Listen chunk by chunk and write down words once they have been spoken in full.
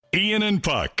Ian and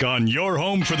Puck on your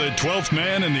home for the 12th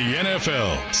man in the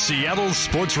NFL. Seattle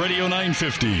Sports Radio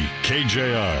 950,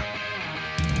 KJR.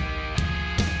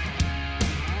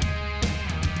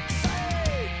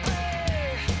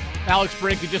 Alex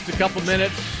Brink in just a couple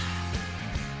minutes.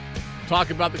 Talk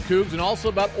about the Cougs and also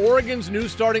about Oregon's new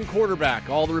starting quarterback.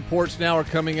 All the reports now are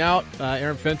coming out.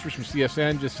 Aaron Fentress from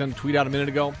CSN just sent a tweet out a minute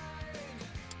ago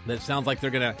that it sounds like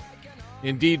they're going to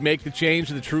indeed make the change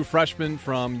to the true freshman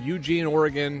from Eugene,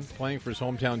 Oregon, playing for his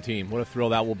hometown team. What a thrill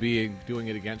that will be, doing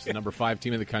it against the number 5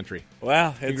 team in the country.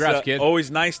 Well, Congrats, kid.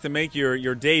 Always nice to make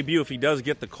your debut if he does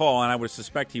get the call, and I would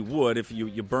suspect he would if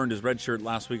you burned his red shirt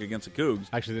last week against the Cougs.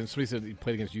 Actually, then somebody said he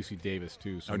played against UC Davis,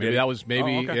 too. So Oh, maybe did he? that was,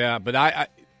 Okay. yeah. But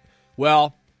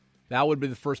well, that would be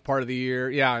the first part of the year.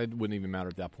 Yeah, it wouldn't even matter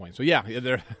at that point. So, yeah,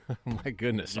 my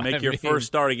goodness. You make your first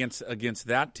start against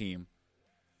that team.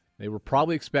 They were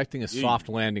probably expecting a soft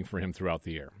landing for him throughout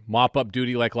the year. Mop-up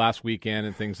duty like last weekend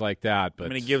and things like that.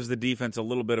 But it gives the defense a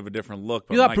little bit of a different look.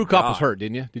 But you thought my Prukop was God. hurt,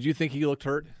 didn't you? Did you think he looked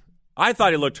hurt? I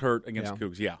thought he looked hurt against Yeah. the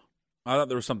Cougs, yeah. I thought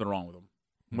there was something wrong with him.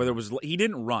 Whether it was he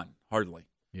didn't run, hardly.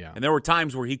 Yeah. And there were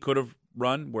times where he could have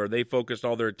run, where they focused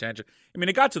all their attention. I mean,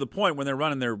 it got to the point when they're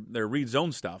running their read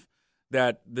zone stuff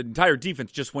that the entire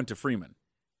defense just went to Freeman.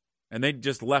 And they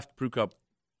just left Prukop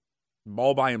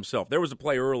all by himself. There was a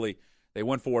play early. They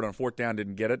went for it on 4th down,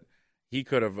 didn't get it. He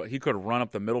could have run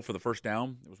up the middle for the first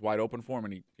down. It was wide open for him,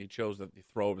 and he chose that the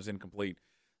throw was incomplete.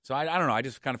 So I don't know. I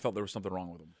just kind of felt there was something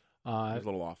wrong with him. He was a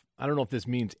little off. I don't know if this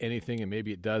means anything, and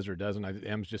maybe it does or doesn't.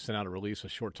 M's just sent out a release a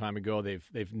short time ago.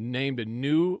 They've named a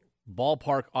new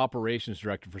ballpark operations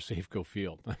director for Safeco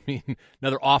Field. I mean,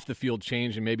 another off-the-field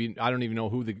change, and maybe I don't even know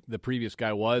who the previous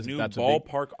guy was. New if that's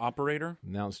ballpark operator?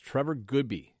 Now it's Trevor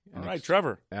Goodby. All right,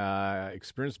 Trevor.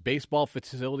 Experienced baseball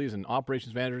facilities and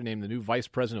operations manager, named the new vice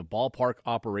president of ballpark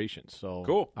operations. So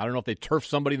cool. I don't know if they turfed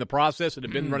somebody in the process that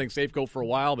had been running Safeco for a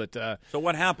while, but So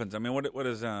what happens? I mean, what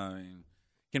is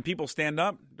can people stand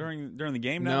up during the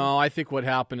game now? no, I think what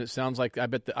happened, it sounds like I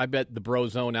bet the Bro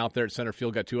Zone out there at center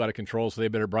field got too out of control, so they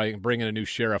better bring in a new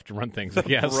sheriff to run things. I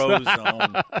guess. Bro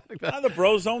Zone. The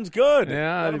Bro Zone's good.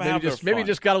 Yeah, Let 'em have their maybe fun.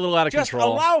 just got a little out of Just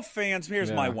control. allow fans. Here's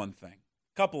Yeah. my one thing.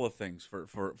 Couple of things for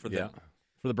Yeah. them.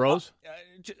 For the Bros?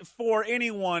 For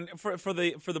anyone for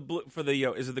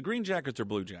the is it the Green Jackets or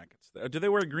Blue Jackets? Do they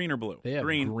wear green or blue? They have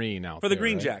green out for the there,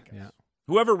 Green right? Jackets. Yeah.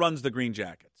 Whoever runs the Green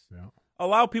Jackets, Yeah.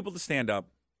 allow people to stand up.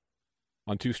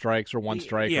 On 2 strikes or 1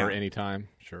 strike Yeah. or any time.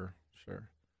 Sure.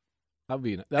 That'd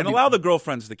be Allow the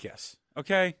girlfriends to kiss,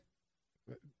 okay?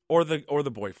 Or the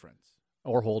boyfriends.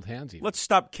 or hold hands even. Let's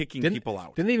stop kicking people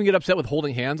out. Didn't they even get upset with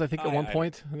holding hands, I think, at one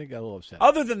point? I think they got a little upset.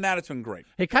 Other than that, it's been great.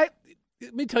 Hey,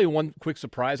 let me tell you one quick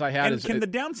surprise I had. And can the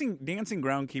dancing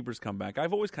groundkeepers come back?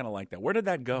 I've always kind of liked that. Where did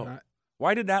that go?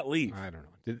 Why did that leave? I don't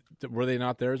know. Were they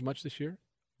not there as much this year?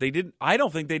 They didn't. I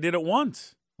don't think they did it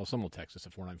once. Well, someone will text us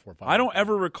at 4945. I don't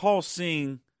ever recall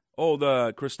seeing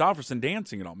the Christopherson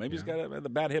dancing at all. Maybe he's got the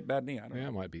bad hip, bad knee. I don't know. Yeah,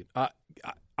 it might be. I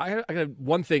got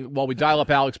one thing. While we dial up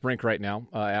Alex Brink right now,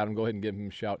 Adam, go ahead and give him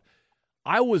a shout.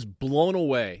 I was blown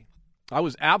away. I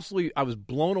was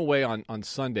blown away on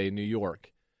Sunday in New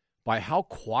York by how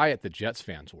quiet the Jets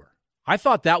fans were. I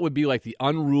thought that would be like the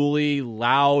unruly,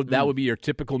 loud. That would be your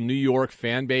typical New York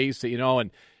fan base,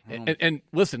 And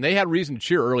listen, they had reason to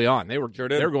cheer early on. They were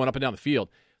going up and down the field.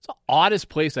 It's the oddest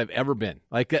place I've ever been.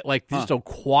 Just a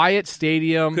quiet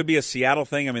stadium. Could be a Seattle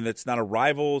thing. I mean, it's not a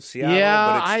rival Seattle,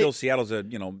 Yeah, but it's still Seattle's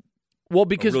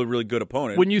because a really, really good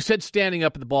opponent. when you said standing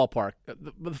up at the ballpark,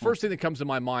 the first thing that comes to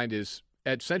my mind is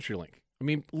at CenturyLink. I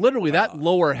mean, literally that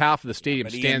lower half of the stadium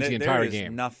stands the entire game.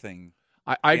 There is nothing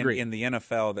I agree. in the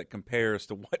NFL that compares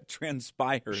to what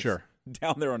transpires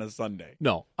down there on a Sunday.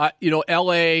 No.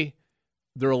 L.A.,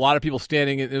 there are a lot of people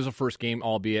standing. It was a first game,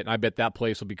 albeit, and I bet that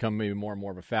place will become maybe more and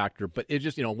more of a factor. But it's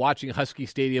just, watching Husky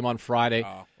Stadium on Friday.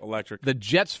 Electric. The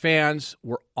Jets fans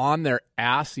were on their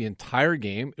ass the entire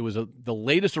game. It was the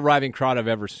latest arriving crowd I've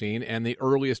ever seen and the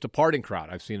earliest departing crowd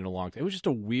I've seen in a long time. It was just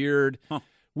a weird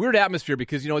atmosphere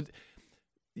because,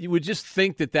 you would just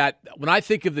think that when I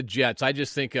think of the Jets, I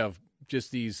just think of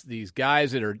just these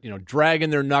guys that are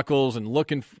dragging their knuckles and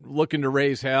looking to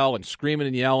raise hell and screaming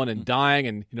and yelling and dying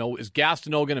and is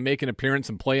Gastineau going to make an appearance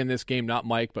and play in this game? Not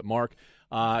Mike, but Mark.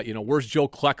 Where's Joe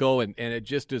Klecko? And it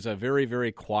just is a very,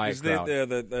 very quiet crowd.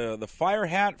 The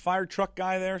fire truck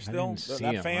guy there still?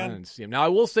 I didn't see him. Now I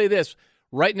will say this: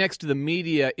 right next to the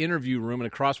media interview room and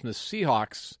across from the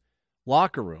Seahawks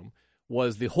locker room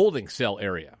was the holding cell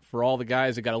area for all the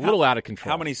guys that got a little out of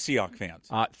control. How many Seahawks fans?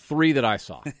 3 that I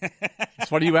saw. It's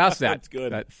funny you asked that. That's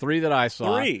good. 3 that I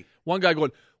saw. 3. One guy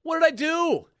going, "What did I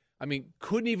do? I mean,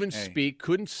 couldn't even speak,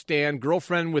 couldn't stand.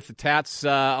 Girlfriend with the tats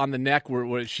on the neck,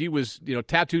 where she was,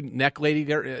 tattooed neck lady.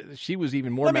 She was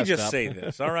even more messed up. Let me just say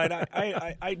this, all right?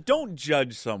 I don't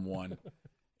judge someone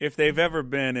if they've ever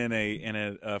been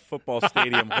in a football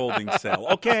stadium holding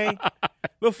cell. Okay,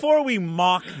 before we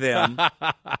mock them,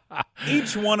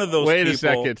 each one of those Wait a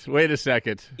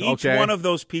second. Each one of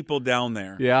those people down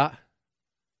there,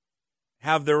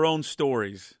 have their own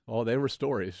stories. Oh, they were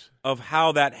stories of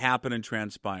how that happened and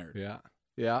transpired.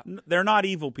 Yeah. They're not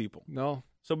evil people. No.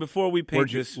 So before we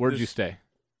paint where'd you stay?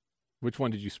 Which one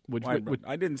did you?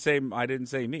 I didn't say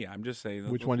me. I'm just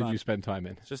saying. Which one did you spend time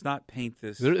in? Let's just not paint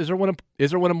this. Is there one? Is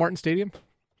there one at Martin Stadium?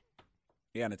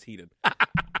 Yeah, and it's heated.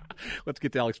 Let's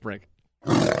get to Alex Brink.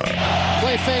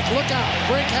 Play fake, look out.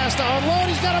 Brink has to unload.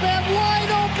 He's got a man wide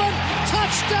open.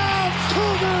 Touchdown,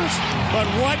 Cougars. But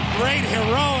what great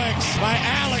heroics by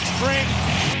Alex Brink.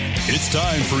 It's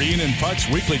time for Ian and Puck's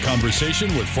weekly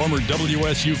conversation with former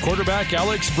WSU quarterback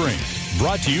Alex Brink.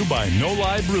 Brought to you by No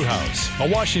Lie Brewhouse, a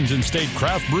Washington State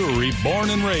craft brewery born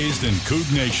and raised in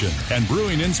Coug Nation and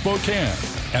brewing in Spokane,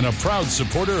 and a proud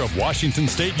supporter of Washington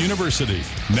State University.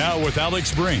 Now with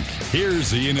Alex Brink,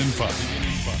 here's Ian and Puck.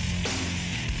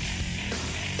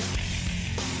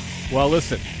 Well,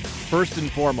 listen, first and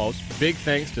foremost, big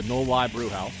thanks to No Lie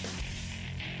Brewhouse.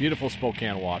 Beautiful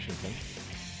Spokane, Washington.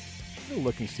 I'm going to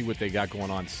look and see what they got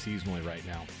going on seasonally right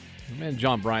now. Man,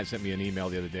 John Bryant sent me an email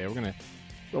the other day. We're going to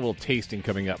do a little tasting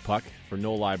coming up, Puck, for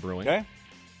No Lie Brewing. Okay.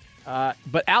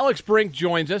 But Alex Brink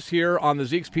joins us here on the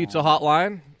Zeke's Pizza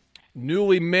Hotline.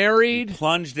 Newly married.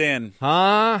 Plunged in.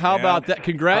 Huh? How about that?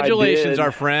 Congratulations,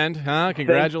 our friend. Huh?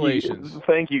 Congratulations.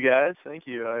 Thank you, guys. Thank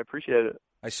you. I appreciate it.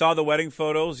 I saw the wedding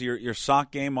photos. Your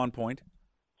sock game on point.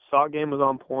 Sock game was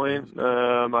on point.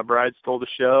 My bride stole the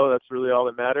show. That's really all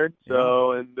that mattered.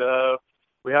 So, and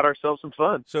we had ourselves some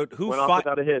fun. So went off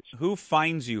without a hitch. Who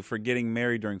fines you for getting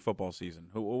married during football season?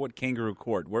 What kangaroo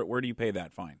court? Where do you pay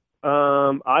that fine?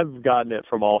 I've gotten it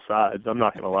from all sides. I'm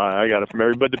not going to lie. I got it from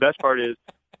everybody. But the best part is,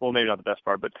 well, maybe not the best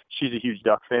part, but she's a huge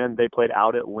Duck fan. They played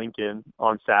out at Lincoln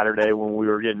on Saturday when we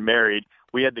were getting married.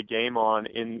 We had the game on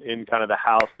in kind of the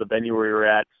house, the venue where we were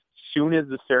at. Soon as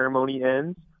the ceremony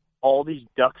ends, all these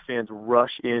Duck fans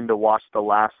rush in to watch the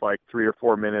last 3 or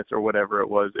 4 minutes or whatever it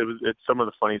was. It's some of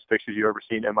the funniest pictures you've ever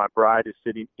seen. And my bride is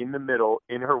sitting in the middle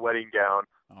in her wedding gown,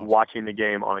 watching the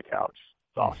game on a couch.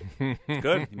 It's awesome.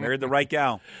 Good. You married the right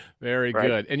gal. Very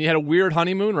good. And you had a weird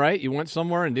honeymoon, right? You went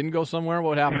somewhere and didn't go somewhere.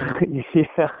 What happened?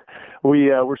 Yeah.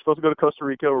 We're supposed to go to Costa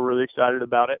Rica. We're really excited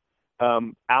about it.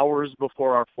 Hours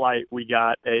before our flight, we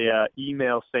got a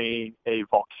email saying a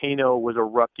volcano was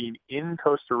erupting in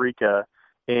Costa Rica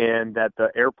and that the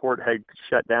airport had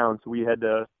shut down. So we had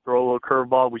to throw a little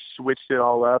curveball. We switched it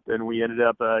all up, and we ended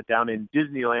up down in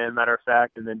Disneyland, matter of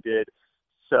fact, and then did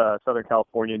Southern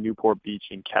California, Newport Beach,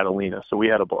 and Catalina. So we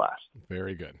had a blast.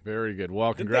 Very good. Very good.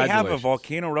 Well, Did congratulations. they have a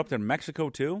volcano erupt in Mexico,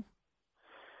 too?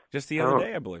 Just the other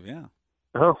day, I believe, yeah.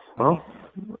 Oh, well,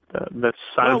 that's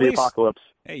sign of the apocalypse.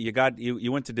 Hey,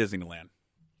 you went to Disneyland.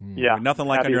 Yeah. Nothing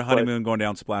like on your honeymoon going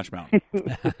down Splash Mountain.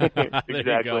 Exactly.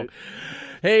 There you go.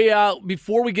 Hey,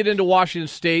 before we get into Washington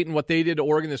State and what they did to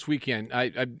Oregon this weekend,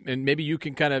 and maybe you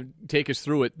can kind of take us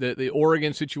through it, the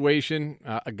Oregon situation,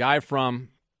 a guy from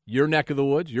your neck of the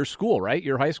woods, your school, right?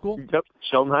 Your high school? Yep,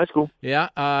 Sheldon High School. Yeah.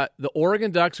 The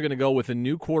Oregon Ducks are going to go with a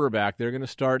new quarterback. They're going to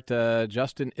start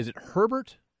Justin, is it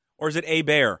Herbert? Or is it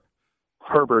Hebert?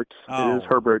 Herbert. It is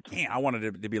Herbert. I wanted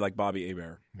it to be like Bobby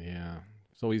Hebert. Yeah.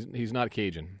 So he's not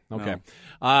Cajun. Okay.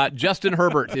 No. Justin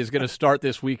Herbert is going to start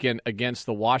this weekend against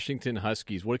the Washington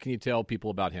Huskies. What can you tell people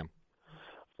about him?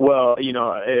 Well,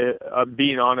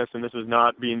 being honest, and this is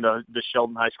not being the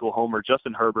Sheldon High School homer,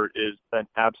 Justin Herbert is an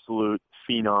absolute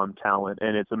phenom talent,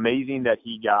 and it's amazing that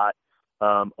he got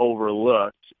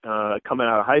overlooked coming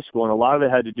out of high school, and a lot of it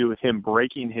had to do with him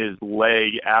breaking his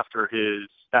leg after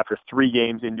 3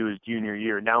 games into his junior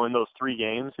year. Now, in those 3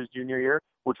 games his junior year,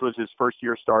 which was his first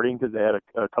year starting because they had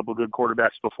a couple of good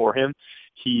quarterbacks before him,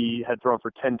 he had thrown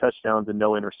for 10 touchdowns and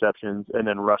no interceptions and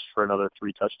then rushed for another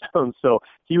 3 touchdowns. So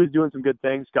he was doing some good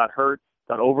things, got hurt,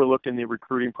 got overlooked in the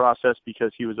recruiting process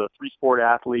because he was a 3-sport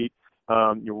athlete,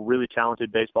 really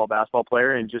talented baseball, basketball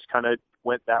player, and just kind of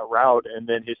went that route. And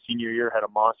then his senior year had a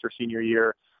monster senior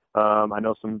year. I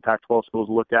know some Pac-12 schools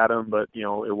looked at him, but, it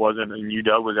wasn't. And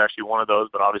UW was actually one of those,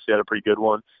 but obviously had a pretty good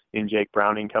one in Jake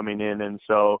Browning coming in. And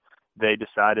so they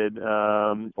decided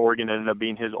Oregon ended up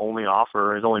being his only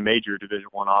offer, his only major Division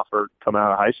I offer coming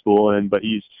out of high school. But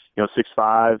he's,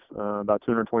 6'5", about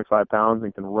 225 pounds,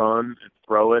 and can run and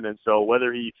throw it. And so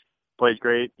whether he plays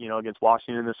great, against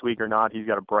Washington this week or not, he's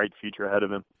got a bright future ahead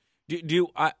of him.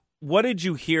 What did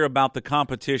you hear about the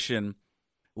competition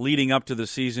leading up to the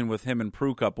season with him and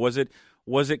Prukup.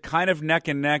 Was it kind of neck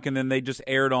and neck, and then they just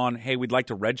aired on, hey, we'd like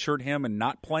to redshirt him and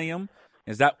not play him?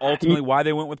 Is that ultimately why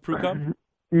they went with Prukup?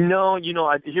 No,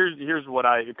 here's what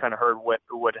I kind of heard.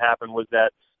 What happened was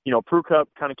that Prukup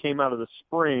kind of came out of the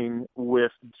spring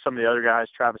with some of the other guys,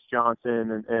 Travis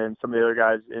Johnson and some of the other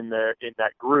guys in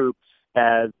that group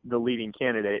as the leading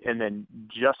candidate. And then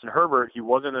Justin Herbert, he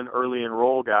wasn't an early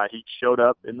enroll guy. He showed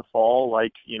up in the fall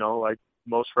like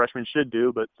most freshmen should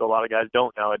do, but a lot of guys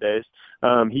don't nowadays.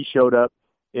 He showed up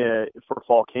for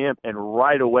fall camp, and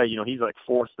right away, he's like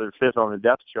fourth or fifth on the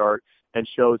depth chart and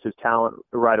shows his talent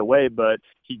right away. But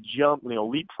he jumped,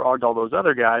 leapfrogged all those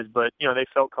other guys, but, they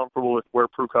felt comfortable with where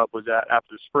Prukup was at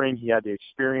after the spring. He had the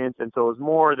experience, and so it was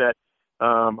more that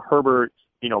Herbert,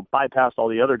 bypassed all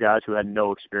the other guys who had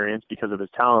no experience because of his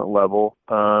talent level,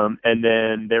 and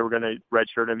then they were going to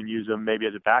redshirt him and use him maybe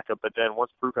as a backup. But then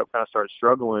once Prukup kind of started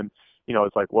struggling,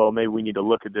 it's like, well, maybe we need to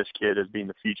look at this kid as being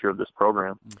the future of this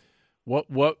program.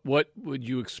 What would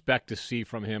you expect to see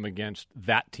from him against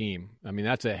that team? I mean,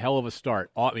 that's a hell of a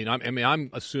start. I'm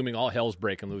assuming all hell's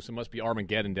breaking loose. It must be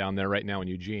Armageddon down there right now in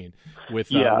Eugene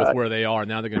with where they are.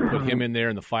 Now they're going to put him in there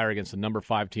in the fire against the number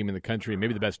 5 team in the country, and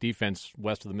maybe the best defense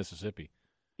west of the Mississippi.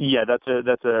 Yeah, that's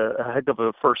a heck of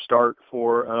a first start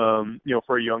for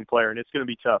for a young player, and it's going to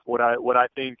be tough. What I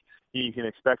think you can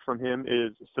expect from him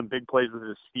is some big plays with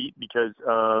his feet because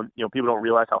people don't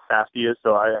realize how fast he is.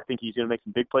 So I think he's going to make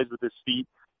some big plays with his feet.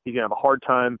 He's going to have a hard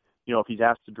time, if he's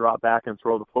asked to drop back and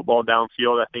throw the football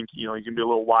downfield. I think he's going to be a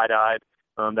little wide-eyed.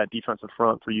 That defensive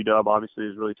front for UW obviously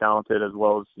is really talented, as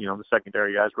well as the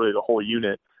secondary guys, really the whole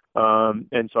unit.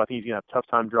 And so I think he's going to have a tough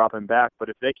time dropping back. But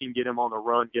if they can get him on the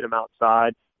run, get him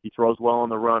outside, he throws well on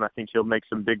the run, I think he'll make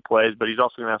some big plays, but he's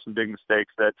also going to have some big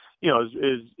mistakes that,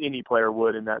 as any player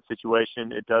would in that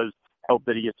situation. It does help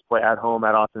that he gets to play at home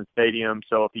at Austin Stadium.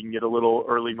 So if he can get a little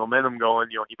early momentum going,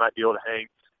 he might be able to hang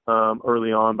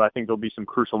early on, but I think there'll be some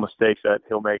crucial mistakes that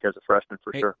he'll make as a freshman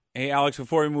for sure. Hey, Alex,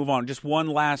 before we move on, just one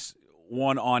last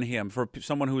one on him for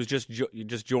someone who is just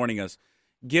joining us.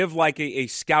 Give like a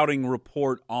scouting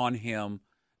report on him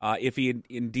if he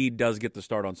indeed does get the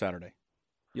start on Saturday.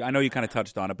 I know you kind of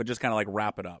touched on it, but just kind of like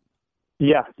wrap it up.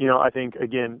 Yeah, I think,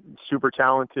 again, super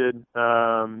talented,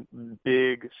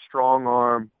 big, strong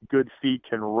arm, good feet,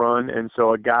 can run, and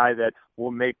so a guy that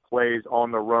will make plays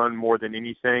on the run more than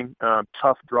anything.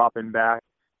 Tough dropping back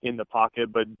in the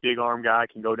pocket, but big arm guy,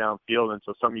 can go downfield, and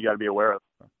so something you got to be aware of.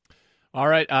 All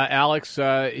right, Alex,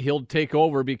 he'll take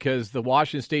over because the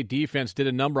Washington State defense did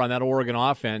a number on that Oregon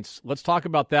offense. Let's talk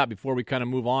about that before we kind of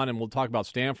move on, and we'll talk about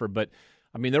Stanford, but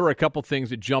there were a couple things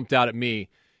that jumped out at me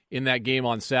in that game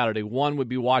on Saturday. One would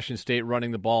be Washington State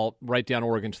running the ball right down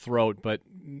Oregon's throat, but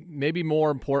maybe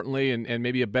more importantly, and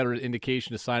maybe a better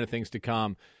indication, a sign of things to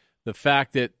come, the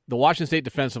fact that the Washington State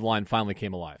defensive line finally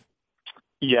came alive.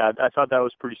 Yeah, I thought that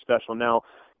was pretty special. Now,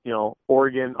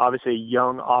 Oregon, obviously a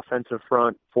young offensive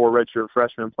front, 4 redshirt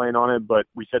freshmen playing on it, but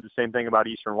we said the same thing about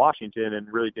Eastern Washington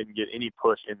and really didn't get any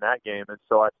push in that game. And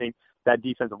so I think that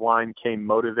defensive line came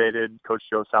motivated. Coach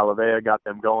Joe Salavea got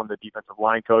them going, the defensive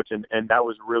line coach, and that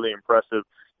was really impressive,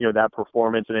 that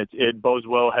performance. And it bodes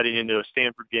well heading into a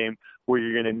Stanford game where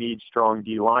you're going to need strong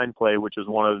D-line play, which is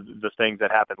one of the things that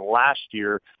happened last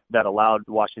year that allowed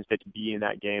Washington State to be in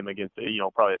that game against,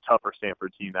 probably a tougher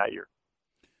Stanford team that year.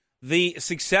 The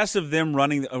success of them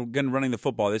running the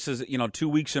football. This is 2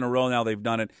 weeks in a row now they've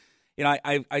done it.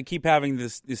 I keep having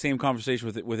the same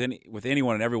conversation with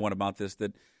anyone and everyone about this.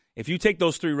 That if you take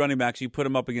those 3 running backs, you put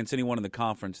them up against anyone in the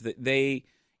conference. That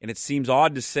and it seems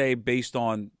odd to say based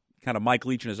on kind of Mike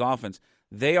Leach and his offense,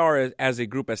 they are as a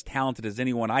group as talented as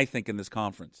anyone I think in this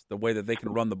conference. The way that they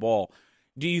can run the ball.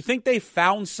 Do you think they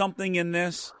found something in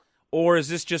this, or is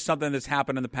this just something that's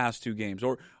happened in the past 2 games,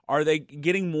 or are they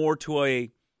getting more to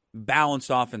a balanced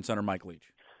offense under Mike Leach?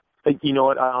 You know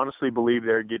what? I honestly believe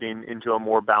they're getting into a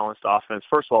more balanced offense.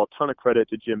 First of all, a ton of credit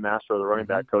to Jim Mastro, the running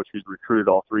back coach, who's recruited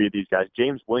all 3 of these guys.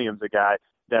 James Williams, a guy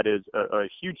that is a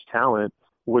huge talent,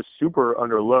 was super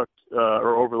overlooked,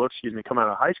 coming out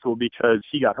of high school because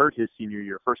he got hurt his senior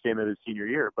year, first game of his senior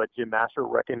year. But Jim Mastro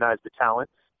recognized the talent.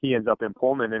 He ends up in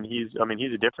Pullman, and he's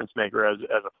a difference maker as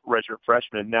a redshirt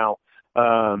freshman. Now,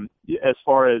 as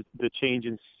far as the change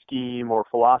in scheme or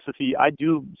philosophy, I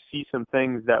do see some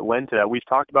things that lend to that. We've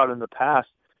talked about in the past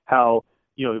how,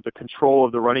 the control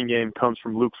of the running game comes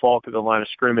from Luke Falk at the line of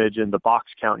scrimmage and the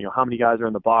box count. How many guys are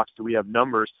in the box? Do we have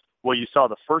numbers? Well, you saw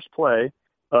the first play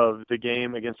of the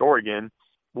game against Oregon.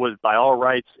 was by all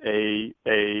rights a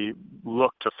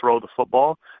look to throw the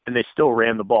football, and they still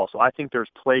ran the ball. So I think there's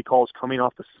play calls coming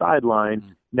off the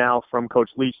sideline now from Coach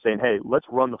Leach saying, hey, let's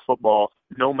run the football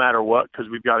no matter what, because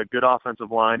we've got a good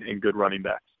offensive line and good running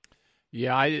backs.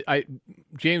 Yeah, I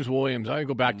James Williams, I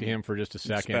go back to him for just a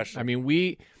second. Especially. I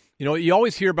mean, you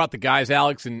always hear about the guys,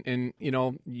 Alex, and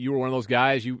you were one of those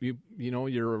guys.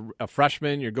 You're a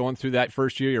freshman, you're going through that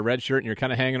first year, you're redshirt, and you're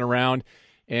kind of hanging around.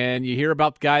 And you hear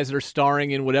about guys that are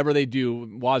starring in whatever they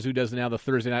do. Wazoo does now the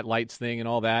Thursday Night Lights thing and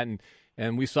all that.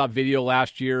 And we saw video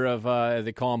last year of,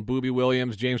 they call him Booby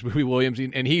Williams, James Booby Williams,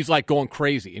 and he's like going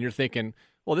crazy. And you're thinking,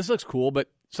 well, this looks cool, but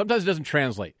sometimes it doesn't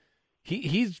translate.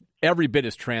 He's every bit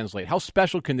as translate. How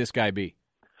special can this guy be?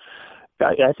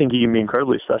 I think he can be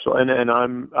incredibly special. And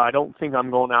I don't think I'm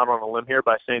going out on a limb here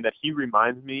by saying that he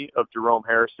reminds me of Jerome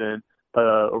Harrison,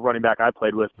 a running back I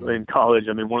played with in college.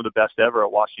 I mean, one of the best ever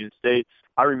at Washington State.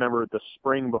 I remember the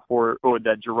spring before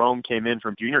that Jerome came in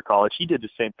from junior college, he did the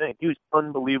same thing. He was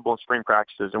unbelievable in spring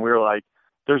practices, and we were like,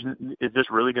 is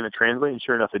this really going to translate? And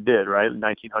sure enough, it did, right?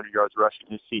 1,900 yards rushing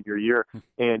his senior year.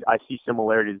 And I see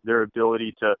similarities. Their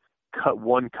ability to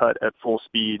cut at full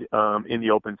speed in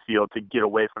the open field to get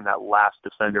away from that last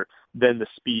defender, then the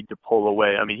speed to pull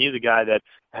away. I mean, he's a guy that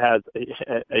has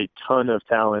a ton of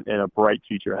talent and a bright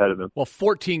future ahead of him. Well,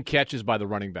 14 catches by the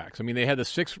running backs. I mean, they had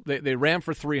they ran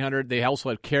for 300. They also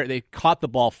had they caught the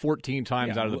ball 14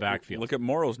 times out of the backfield. Look at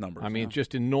Morrow's numbers. I mean,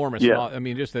 just enormous. Yeah. I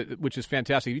mean, which is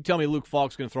fantastic. If you tell me Luke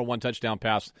Falk's going to throw one touchdown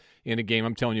pass in a game,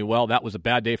 I'm telling you, well, that was a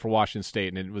bad day for Washington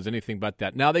State, and it was anything but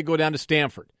that. Now they go down to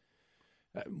Stanford.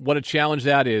 What a challenge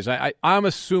that is. I'm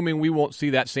assuming we won't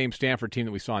see that same Stanford team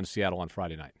that we saw in Seattle on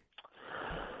Friday night.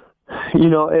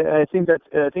 I think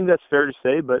that's fair to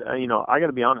say, but I got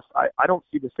to be honest. I don't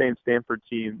see the same Stanford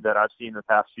team that I've seen in the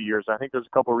past few years. I think there's a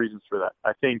couple of reasons for that.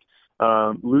 I think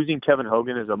losing Kevin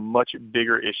Hogan is a much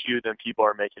bigger issue than people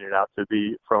are making it out to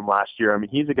be from last year. I mean,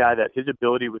 he's a guy that his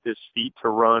ability with his feet to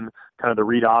run kind of the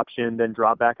read option, then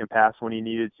drop back and pass when he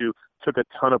needed to, took a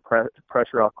ton of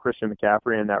pressure off Christian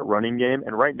McCaffrey in that running game.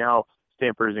 And right now,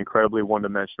 Stanford is incredibly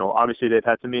one-dimensional. Obviously, they've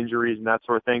had some injuries and that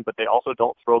sort of thing, but they also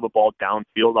don't throw the ball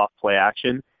downfield off play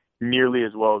action nearly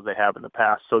as well as they have in the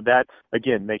past. So that,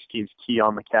 again, makes teams key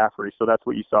on McCaffrey. So that's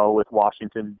what you saw with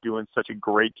Washington doing such a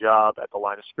great job at the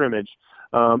line of scrimmage.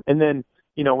 And then,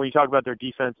 when you talk about their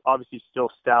defense, obviously still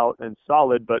stout and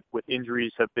solid, but with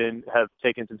injuries have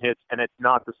taken some hits, and it's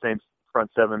not the same front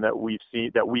seven that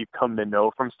we've come to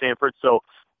know from Stanford. So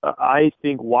I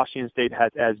think Washington State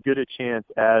has as good a chance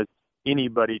as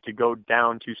anybody to go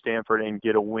down to Stanford and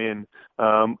get a win,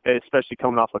 especially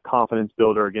coming off a confidence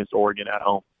builder against Oregon at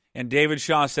home. And David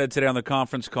Shaw said today on the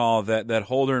conference call that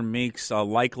Holder and Meeks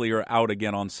likely are out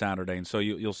again on Saturday. And so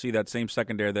you'll see that same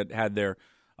secondary that had their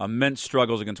immense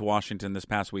struggles against Washington this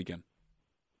past weekend.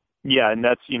 Yeah, and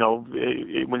that's,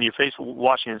 when you face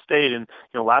Washington State, and,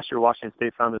 last year Washington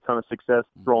State found a ton of success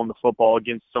throwing the football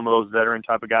against some of those veteran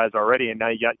type of guys already, and now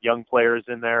you got young players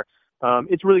in there.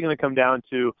 It's really going to come down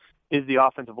to, is the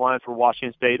offensive line for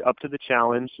Washington State up to the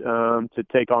challenge to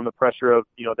take on the pressure of,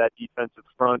 that defensive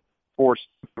front force?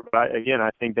 Again,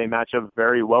 I think they match up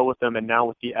very well with them, and now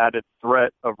with the added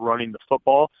threat of running the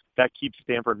football, that keeps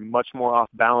Stanford much more off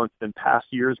balance than past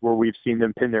years where we've seen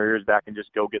them pin their ears back and just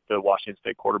go get the Washington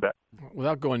State quarterback.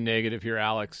 Without going negative here,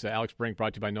 Alex Brink,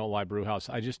 brought to you by No Lie Brewhouse.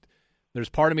 There's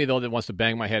part of me, though, that wants to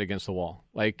bang my head against the wall.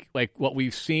 Like what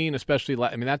we've seen, especially,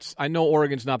 I know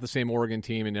Oregon's not the same Oregon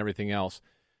team and everything else.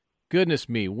 Goodness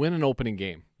me, win an opening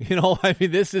game.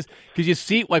 This is, because you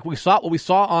see, what we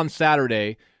saw on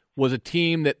Saturday was a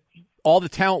team that all the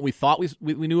talent we thought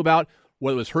we knew about,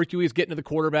 whether it was Hercules getting to the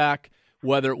quarterback,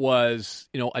 whether it was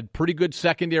a pretty good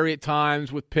secondary at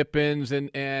times with Pippins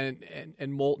and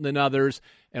Moulton and others,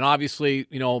 and obviously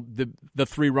the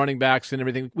three running backs and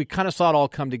everything. We kind of saw it all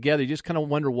come together. You just kind of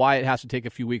wonder why it has to take a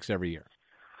few weeks every year.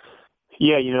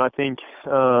 Yeah, I think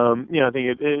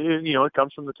it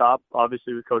comes from the top,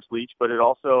 obviously with Coach Leach, but it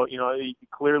also,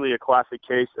 clearly a classic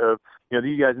case of,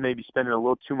 these guys may be spending a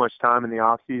little too much time in the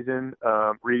off season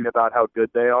reading about how good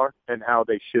they are and how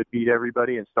they should beat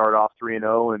everybody and start off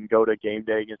 3-0 and go to game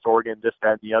day against Oregon, this,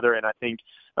 that, and the other. And I think,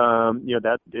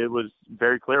 that it was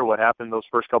very clear what happened those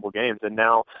first couple games. And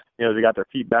now, they got their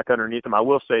feet back underneath them. I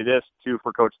will say this too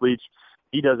for Coach Leach.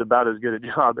 He does about as good a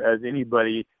job as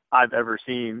anybody I've ever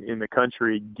seen in the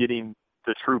country getting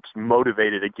the troops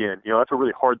motivated again. That's a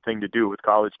really hard thing to do with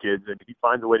college kids, and he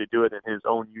finds a way to do it in his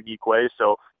own unique way.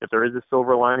 So if there is a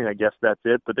silver lining, I guess that's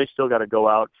it. But they still got to go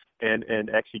out and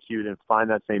execute and find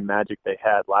that same magic they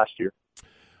had last year.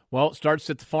 Well, it starts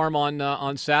at the farm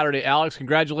on Saturday. Alex,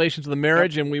 congratulations on the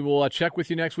marriage, and we will check with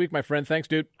you next week, my friend. Thanks,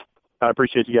 dude. I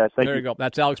appreciate you guys. Thank you. There you go.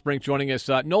 That's Alex Brink joining us.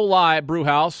 No Lie Brew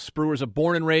House. Brewers a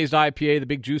born and raised IPA, the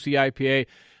big juicy IPA.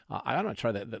 I don't know,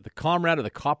 try that. The Comrade or the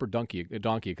Copper Donkey,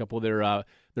 a couple of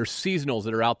their seasonals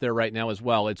that are out there right now as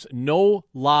well. It's No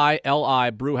Lie,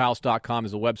 L-I, brewhouse.com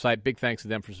is the website. Big thanks to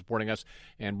them for supporting us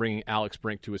and bringing Alex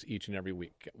Brink to us each and every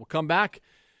week. We'll come back.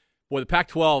 Boy, the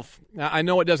Pac-12, I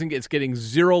know it's getting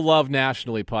zero love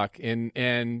nationally, Puck,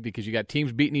 and because you got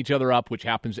teams beating each other up, which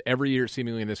happens every year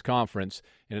seemingly in this conference,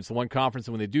 and it's the one conference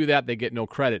that when they do that, they get no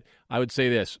credit. I would say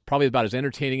this, probably about as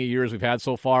entertaining a year as we've had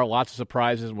so far, lots of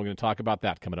surprises, and we're going to talk about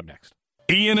that coming up next.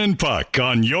 Ian and Puck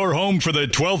on your home for the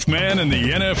 12th man in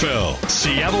the NFL.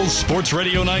 Seattle Sports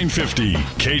Radio 950,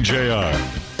 KJR.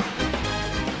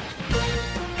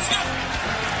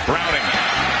 Browning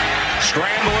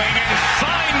scrambling and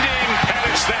finding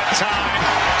Pettis that time.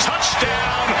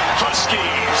 Touchdown,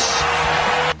 Huskies.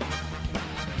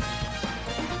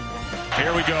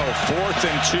 Here we go, 4th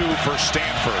and 2 for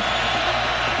Stanford.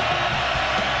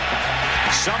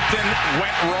 Something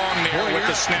went wrong there with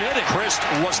the snap. Christ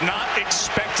was not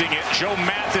expecting it. Joe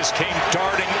Mathis came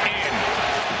darting in.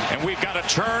 And we've got a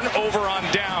turnover on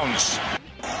downs.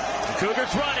 The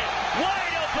Cougars run it.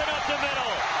 Wide open up the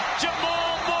middle.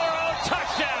 Jamal Morrow,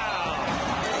 touchdown.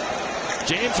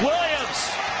 James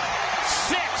Williams,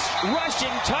 6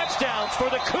 rushing touchdowns for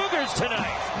the Cougars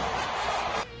tonight.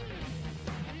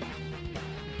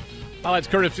 Highlights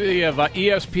courtesy of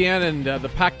ESPN and the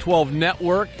Pac-12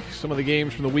 Network. Some of the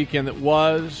games from the weekend that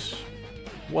was.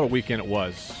 What a weekend it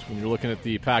was when you're looking at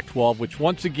the Pac-12, which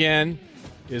once again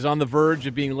is on the verge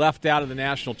of being left out of the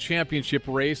national championship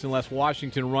race unless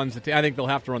Washington runs the table. I think they'll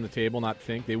have to run the table, not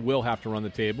think. They will have to run the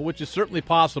table, which is certainly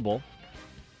possible.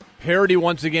 Parity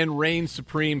once again reigns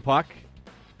supreme, Puck,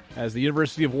 as the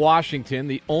University of Washington,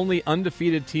 the only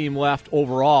undefeated team left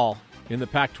overall in the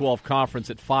Pac-12 conference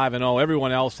at 5-0.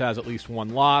 Everyone else has at least one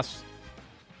loss.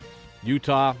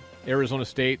 Utah, Arizona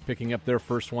State picking up their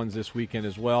first ones this weekend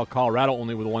as well. Colorado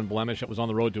only with one blemish. It was on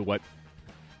the road to what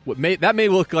may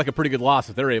look like a pretty good loss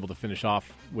if they're able to finish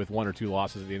off with 1 or 2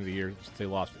 losses at the end of the year since they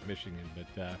lost at Michigan.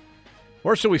 But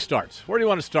where should we start? Where do you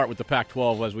want to start with the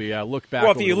Pac-12 as we look back?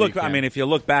 Well, if you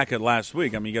look back at last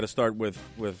week, you got to start with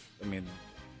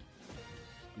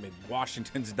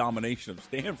Washington's domination of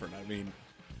Stanford.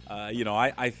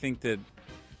 I think that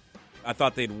I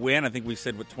thought they'd win. I think we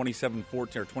said with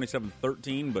 27-14 or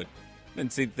 27-13, but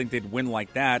didn't think they'd win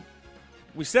like that.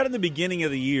 We said in the beginning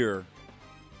of the year,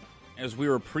 as we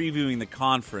were previewing the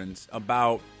conference,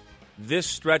 about this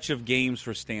stretch of games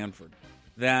for Stanford,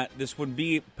 that this would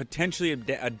be potentially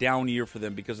a down year for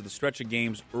them because of the stretch of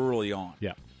games early on.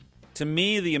 Yeah. To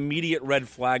me, the immediate red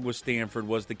flag with Stanford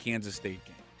was the Kansas State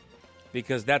game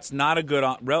because that's not a good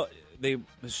they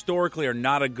historically are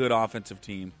not a good offensive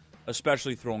team,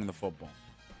 especially throwing the football.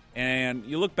 And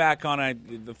you look back on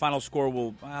it, the final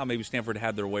score maybe Stanford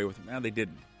had their way with it. No, they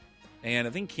didn't. And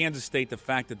I think Kansas State, the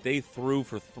fact that they threw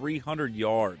for 300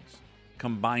 yards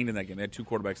combined in that game, they had 2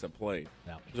 quarterbacks that played.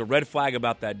 Yeah. There's a red flag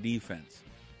about that defense.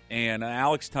 And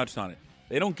Alex touched on it.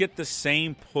 They don't get the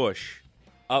same push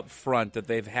up front that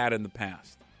they've had in the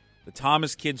past. The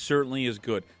Thomas kid certainly is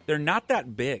good. They're not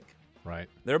that big. Right.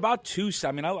 They're about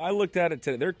I looked at it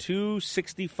today. They're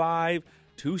 265,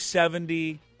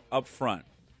 270 up front.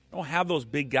 They don't have those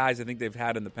big guys I think they've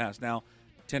had in the past. Now,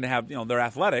 tend to have, they're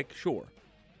athletic, sure,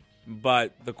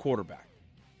 but the quarterback.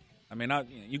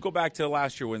 You go back to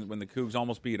last year when the Cougs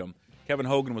almost beat them. Kevin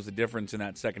Hogan was the difference in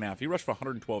that second half. He rushed for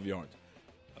 112 yards.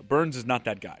 Burns is not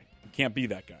that guy. He can't be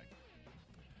that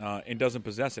guy. And doesn't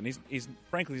possess it. And he's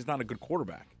frankly, he's not a good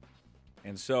quarterback.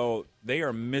 And so they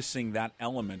are missing that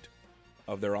element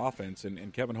of their offense,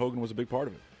 and Kevin Hogan was a big part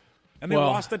of it. And they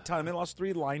lost a ton. They lost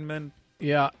 3 linemen.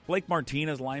 Yeah. Blake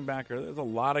Martinez, linebacker. There's a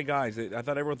lot of guys.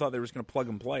 Everyone thought they were just going to plug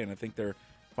and play, and I think they're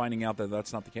finding out that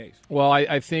that's not the case. Well,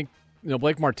 I think,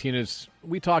 Blake Martinez,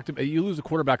 we talked about, you lose a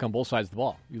quarterback on both sides of the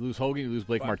ball. You lose Hogan, you lose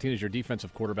Blake Martinez, your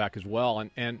defensive quarterback as well.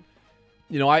 And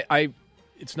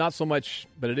it's not so much,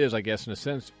 but it is, I guess, in a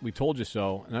sense. We told you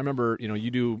so. And I remember, I know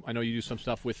you do some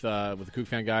stuff with the Coug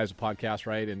Fan Guys, a podcast,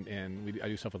 right? And I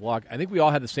do stuff with Locke. I think we all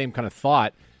had the same kind of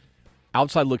thought,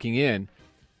 outside looking in.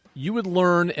 You would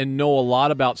learn and know a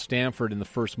lot about Stanford in the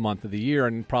first month of the year,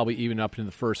 and probably even up in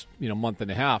the first month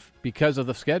and a half because of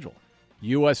the schedule.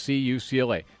 USC,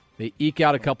 UCLA, they eke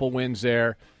out a couple wins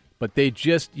there, but you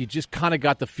just kind of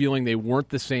got the feeling they weren't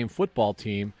the same football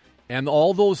team. And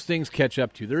all those things catch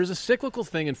up to you. There is a cyclical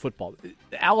thing in football.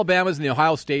 The Alabamas and the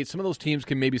Ohio State, some of those teams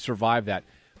can maybe survive that.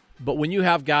 But when you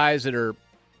have guys that are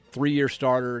 3-year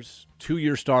starters,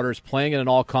 2-year starters, playing at an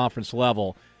all-conference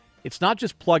level, it's not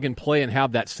just plug and play and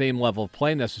have that same level of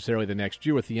play necessarily the next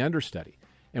year with the understudy.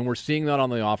 and we're seeing that on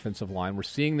the offensive line. We're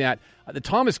seeing that. The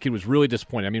Thomas kid was really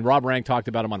disappointing. I mean, Rob Rank talked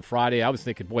about him on Friday. I was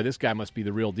thinking, boy, this guy must be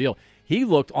the real deal. He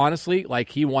looked, honestly, like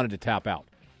he wanted to tap out.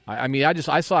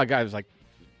 I saw a guy who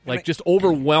was just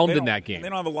overwhelmed in that game. They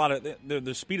don't have a lot of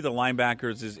the speed of the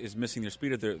linebackers is missing. Their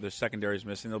speed of their secondary is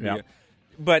missing.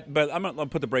 But I'm going to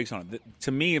put the brakes on it.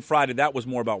 To me, Friday, that was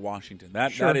more about Washington.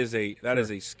 That is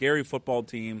a scary football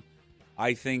team.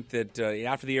 I think that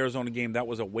after the Arizona game, that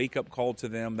was a wake-up call to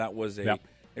them. That was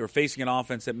they were facing an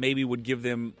offense that maybe would give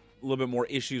them a little bit more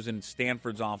issues in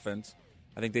Stanford's offense.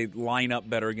 I think they line up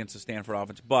better against the Stanford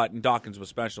offense. But, and Dawkins was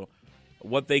special,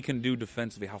 what they can do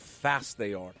defensively, how fast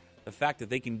they are, the fact that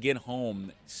they can get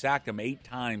home, sack them 8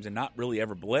 times, and not really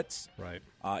ever blitz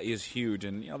is huge.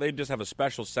 And they just have a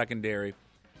special secondary.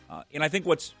 And I think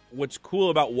what's cool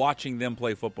about watching them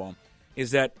play football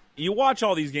is that you watch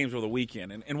all these games over the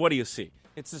weekend, and what do you see?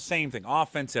 It's the same thing.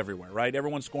 Offense everywhere, right?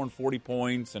 Everyone's scoring 40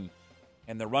 points, and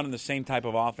they're running the same type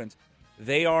of offense.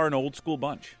 They are an old-school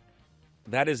bunch.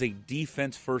 That is a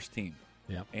defense-first team.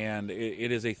 Yep. And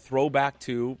it is a throwback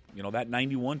to, that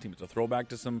 91 team. It's a throwback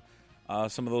to some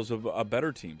of those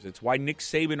better teams. It's why Nick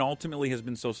Saban ultimately has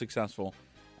been so successful.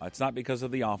 It's not because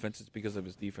of the offense. It's because of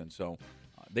his defense. So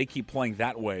they keep playing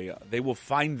that way. They will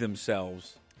find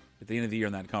themselves at the end of the year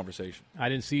in that conversation. I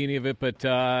didn't see any of it, but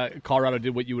Colorado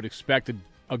did what you would expect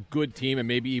a good team and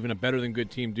maybe even a better than good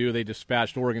team do. They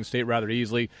dispatched Oregon State rather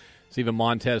easily. Steven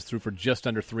Montez threw for just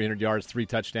under 300 yards, 3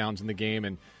 touchdowns in the game,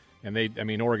 and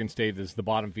Oregon State is the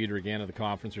bottom feeder again of the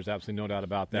conference. There's absolutely no doubt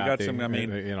about that.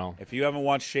 If you haven't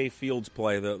watched Shea Fields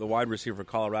play, the wide receiver for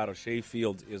Colorado, Shea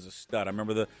Fields is a stud. I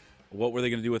remember what were they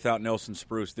going to do without Nelson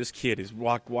Spruce? This kid is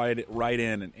walked right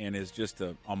in and is just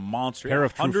a monster. Pair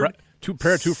of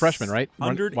two freshmen, right?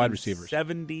 Wide receivers.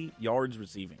 70 yards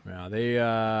receiving. Yeah, they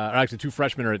are actually 2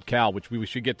 freshmen are at Cal, which we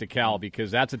should get to Cal because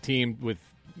that's a team with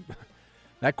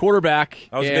that quarterback.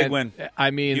 That was a big win.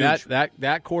 I mean, huge.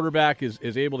 that quarterback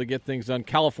is able to get things done.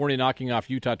 California knocking off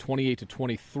Utah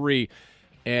 28-23,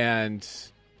 and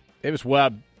Davis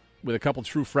Webb with a couple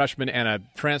true freshmen and a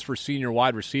transfer senior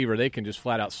wide receiver, they can just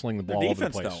flat out sling the ball defense,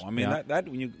 over the place. Though. I mean, that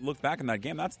when you look back in that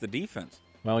game, that's the defense.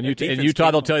 Well, in Utah,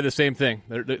 they'll tell you the same thing.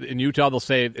 In Utah, they'll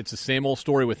say it's the same old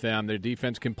story with them. Their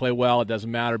defense can play well. It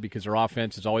doesn't matter because their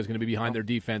offense is always going to be behind their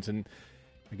defense. And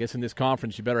I guess in this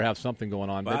conference, you better have something going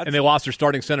on. And they lost their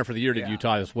starting center for the year to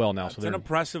Utah as well now. It's an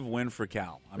impressive win for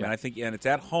Cal. I mean, I think, and it's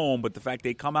at home, but the fact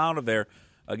they come out of there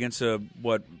against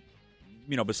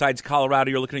besides Colorado,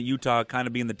 you're looking at Utah kind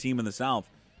of being the team in the South.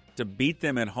 To beat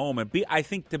them at home, and I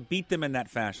think to beat them in that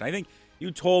fashion. I think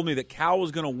you told me that Cal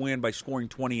was going to win by scoring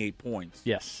 28 points.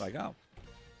 Yes. It's like,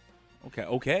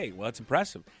 okay. Well, that's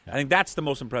impressive. Yeah. I think that's the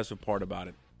most impressive part about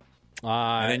it.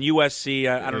 And then USC,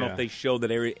 I don't know if they showed that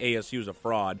ASU is a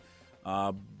fraud,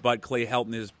 but Clay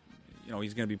Helton is,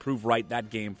 he's going to be proved right that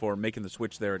game for making the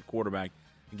switch there at quarterback.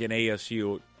 Again,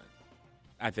 ASU,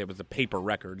 I think it was a paper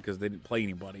record because they didn't play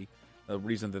anybody. The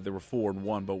reason that they were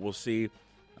 4-1, but we'll see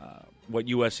what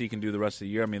USC can do the rest of the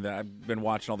year. I mean, I've been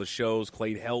watching all the shows.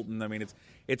 Clay Helton. I mean,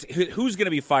 it's who's going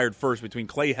to be fired first between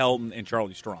Clay Helton and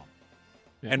Charlie Strong.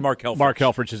 Yeah. And Mark Helfrich. Mark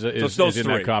Helfrich is in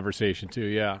that conversation too,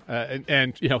 yeah.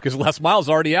 And because Les Miles is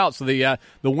already out, so the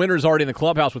winner's already in the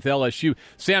clubhouse with LSU.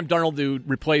 Sam Darnold, who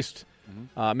replaced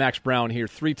Max Brown here,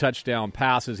 3 touchdown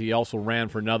passes. He also ran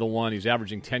for another one. He's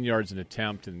averaging 10 yards an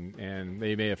attempt, and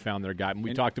they may have found their guy. And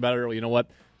we talked about it earlier. You know what?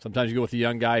 Sometimes you go with the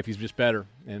young guy if he's just better.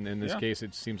 And in this case,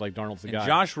 it seems like Darnold's the guy.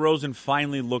 Josh Rosen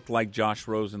finally looked like Josh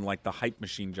Rosen, like the hype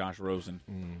machine Josh Rosen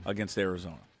against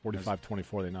Arizona.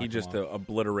 45-24, they knocked He just him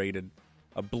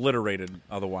obliterated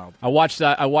the Wild. I watched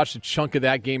a chunk of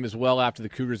that game as well after the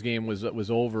Cougars game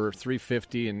was over,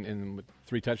 350 and with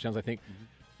 3 touchdowns, I think.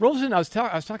 Rosen, I was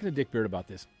talking to Dick Beard about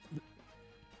this.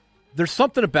 There's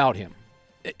something about him.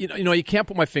 You can't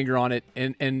put my finger on it,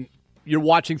 and you're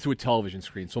watching through a television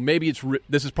screen, so maybe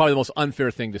this is probably the most unfair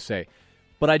thing to say.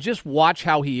 But I just watch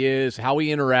how he is, how he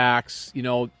interacts.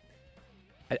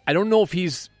 I don't know if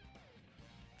he's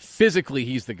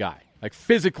the guy. Like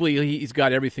physically, he's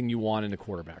got everything you want in a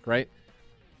quarterback, right?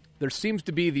 There seems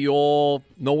to be the old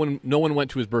no one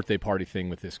went to his birthday party thing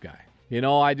with this guy.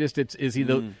 Is he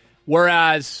the?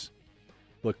 Whereas,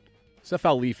 look,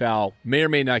 Sefal Leafau may or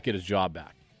may not get his job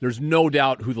back. There's no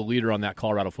doubt who the leader on that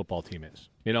Colorado football team is.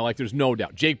 There's no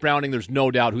doubt. Jake Browning, there's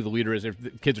no doubt who the leader is. If the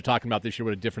kids are talking about this year,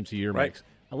 what a difference a year makes.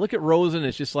 I look at Rosen,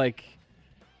 it's just like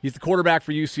he's the quarterback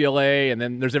for UCLA, and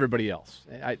then there's everybody else.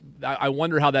 I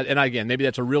wonder how that – and again, maybe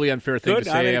that's a really unfair thing to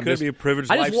say. It could be a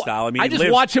privileged lifestyle. I just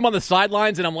watch him on the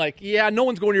sidelines, and I'm like, yeah, no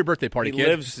one's going to your birthday party, kid. He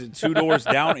lives 2 doors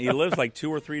down. He lives like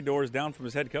 2 or 3 doors down from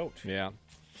his head coach. Yeah.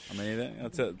 I mean,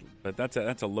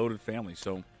 that's a loaded family.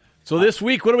 So So this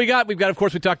week, what do we got? We've got, of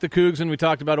course, we talked to Cougs and we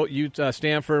talked about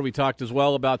Stanford. We talked as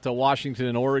well about Washington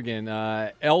and Oregon.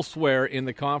 Elsewhere in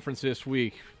the conference this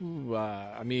week,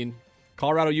 Colorado,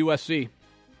 USC.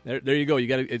 There you go.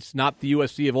 It's not the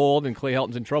USC of old, and Clay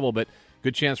Helton's in trouble, but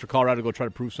good chance for Colorado to go try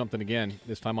to prove something again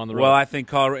this time on the road. Well, I think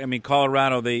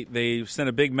Colorado. They sent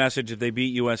a big message. If they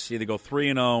beat USC, they go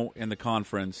 3-0 in the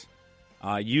conference.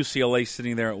 UCLA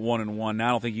sitting there at 1-1. Now I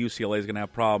don't think UCLA is going to have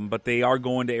a problem, but they are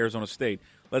going to Arizona State.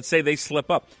 Let's say they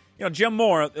slip up. Jim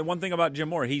Moore. One thing about Jim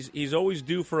Moore, he's always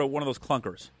due for one of those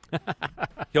clunkers.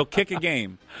 He'll kick a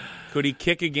game. Could he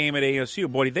kick a game at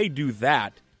ASU? Boy, if they do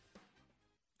that.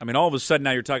 I mean, all of a sudden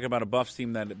now you're talking about a Buffs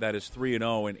team that is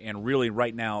 3-0, and really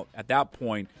right now at that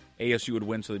point ASU would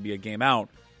win, so there'd be a game out,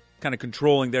 kind of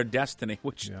controlling their destiny,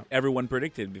 which everyone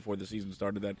predicted before the season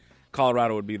started that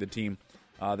Colorado would be the team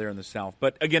there in the South.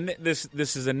 But again, this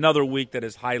is another week that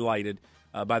is highlighted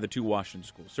by the two Washington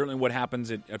schools. Certainly what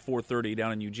happens at 4:30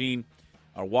 down in Eugene,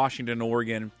 Washington,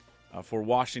 Oregon, for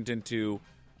Washington to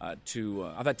I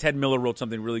thought Ted Miller wrote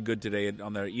something really good today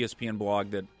on their ESPN blog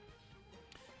that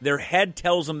their head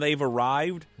tells them they've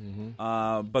arrived,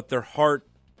 but their heart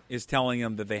is telling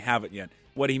them that they haven't yet.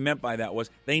 What he meant by that was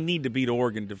they need to beat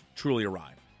Oregon to truly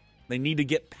arrive. They need to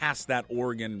get past that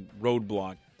Oregon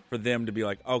roadblock for them to be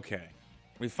like, okay,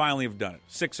 we finally have done it.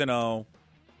 6-0.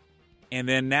 And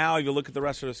then now, if you look at the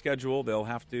rest of the schedule, they'll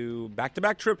have to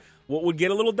back-to-back trip. What would get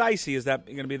a little dicey is that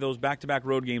going to be those back-to-back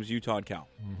road games, Utah and Cal,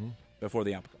 before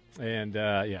the Apple Cup. And,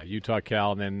 Utah,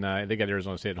 Cal, and then they got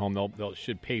Arizona State at home. They'll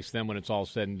should pace them when it's all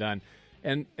said and done.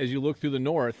 And as you look through the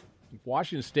North,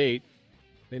 Washington State,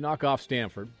 they knock off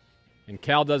Stanford, and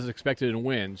Cal does as expected and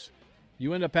wins.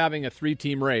 You end up having a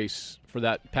three-team race for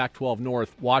that Pac-12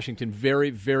 North. Washington very,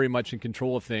 very much in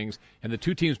control of things. And the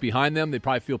two teams behind them, they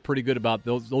probably feel pretty good about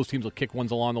those teams will kick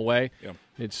ones along the way. Yep.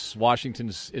 It's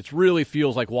Washington's. It really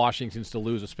feels like Washington's to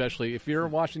lose, especially if you're a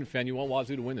Washington fan. You want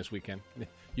Wazoo to win this weekend.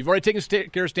 You've already taken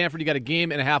care of Stanford. You got a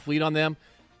game and a half lead on them.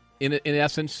 In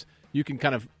essence, you can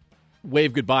kind of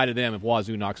wave goodbye to them if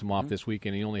Wazoo knocks them off this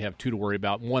weekend. And you only have two to worry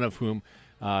about, two of whom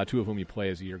you play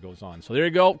as the year goes on. So there you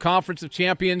go. Conference of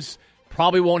Champions.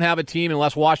 Probably won't have a team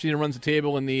unless Washington runs the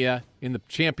table in the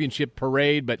championship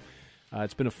parade, but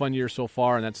it's been a fun year so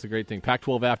far, and that's the great thing.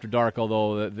 Pac-12 after dark,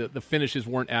 although the finishes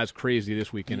weren't as crazy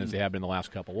this weekend as they have been the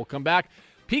last couple. We'll come back.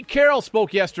 Pete Carroll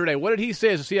spoke yesterday. What did he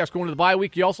say as the Seahawks going to the bye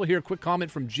week? You also hear a quick comment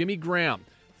from Jimmy Graham.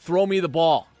 Throw me the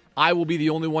ball. I will be the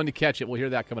only one to catch it. We'll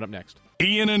hear that coming up next.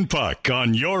 Ian and Puck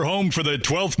on your home for the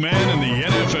 12th man in the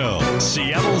NFL.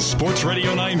 Seattle Sports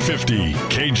Radio 950,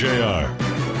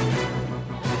 KJR.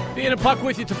 Ian and Puck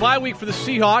with you to bye week for the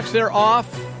Seahawks. They're off.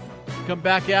 Come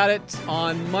back at it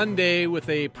on Monday with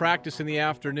a practice in the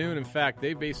afternoon. In fact,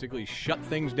 they basically shut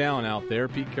things down out there.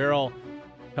 Pete Carroll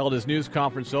held his news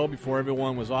conference, before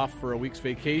everyone was off for a week's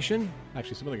vacation.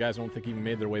 Actually, some of the guys I don't think even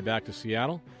made their way back to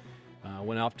Seattle.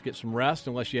 Went off to get some rest,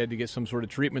 unless you had to get some sort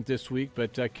of treatment this week.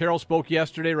 But Carroll spoke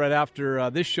yesterday right after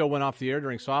this show went off the air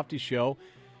during Softy's show.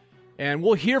 And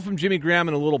we'll hear from Jimmy Graham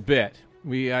in a little bit.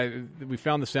 We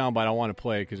found the soundbite I want to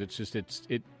play because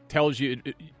it tells you,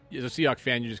 as a Seahawks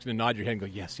fan, you're just going to nod your head and go,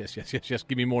 yes,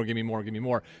 give me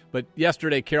more. But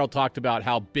yesterday, Carroll talked about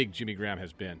how big Jimmy Graham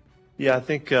has been. Yeah, I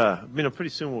think pretty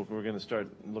soon we're going to start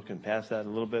looking past that a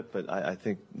little bit. But I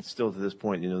think still to this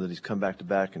point, that he's come back to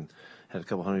back and had a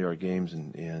couple 100-yard games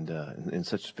and in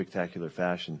such spectacular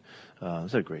fashion.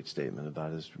 It's a great statement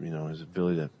about his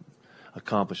ability to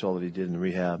accomplish all that he did in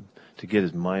rehab, to get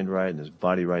his mind right and his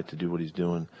body right to do what he's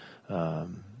doing,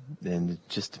 and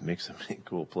just to make so many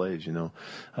cool plays. So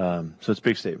it's a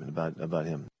big statement about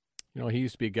him. He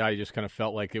used to be a guy who just kind of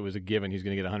felt like it was a given. He's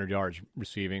going to get 100 yards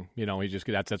receiving.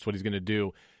 That's what he's going to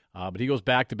do. But he goes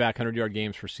back-to-back 100-yard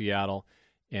games for Seattle,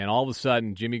 and all of a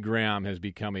sudden Jimmy Graham has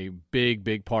become a big,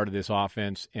 big part of this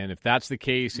offense. And if that's the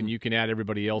case, and you can add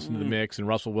everybody else into the mix, and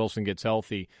Russell Wilson gets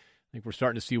healthy, I think we're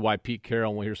starting to see why Pete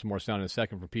Carroll, and we'll hear some more sound in a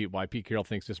second from Pete, why Pete Carroll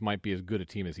thinks this might be as good a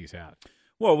team as he's had.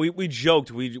 Well, we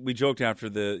joked after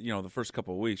the first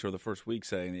couple of weeks or the first week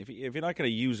saying if you're not going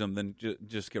to use them, then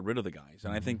just get rid of the guys.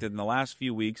 And I think that in the last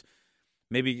few weeks,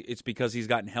 maybe it's because he's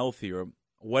gotten healthier.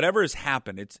 Whatever has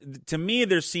happened, to me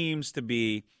there seems to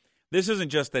be, this isn't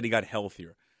just that he got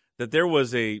healthier, that there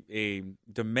was a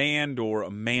demand or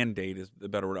a mandate is the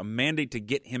better word, a mandate to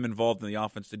get him involved in the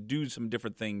offense, to do some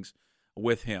different things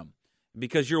with him,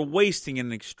 because you're wasting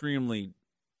an extremely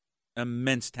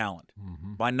immense talent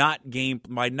by not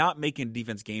making a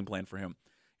defense game plan for him.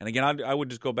 And again, I would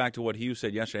just go back to what Hugh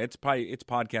said yesterday. It's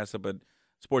podcast up at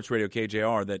Sports Radio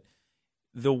KJR, that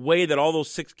the way that all those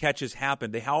 6 catches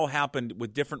happened, they all happened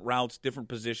with different routes, different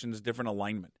positions, different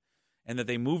alignment. and that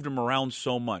they moved him around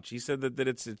so much. He said that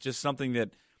it's just something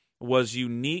that was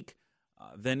unique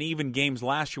than even games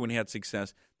last year when he had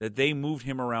success, that they moved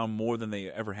him around more than they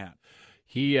ever had.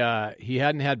 He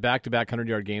hadn't had back-to-back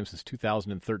 100-yard games since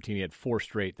 2013. He had 4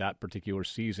 straight that particular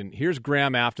season. Here's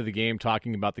Graham after the game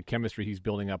talking about the chemistry he's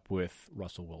building up with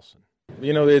Russell Wilson.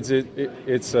 You know, it's you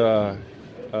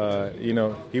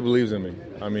know, he believes in me.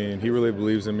 I mean, he really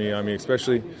believes in me. I mean,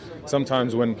 especially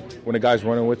sometimes when a guy's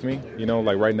running with me, you know,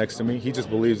 like right next to me, he just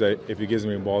believes that if he gives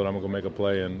me a ball that I'm going to make a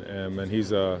play. And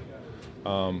he's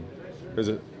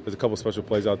there's a couple special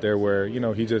plays out there where, you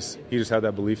know, he just had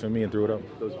that belief in me and threw it up.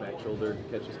 Those back shoulder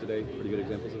catches today, pretty good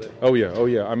examples of that. Oh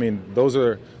yeah. I mean, those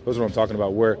are what I'm talking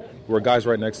about. Where guys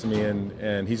right next to me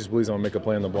and he just believes I'm gonna make a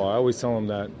play on the ball. I always tell him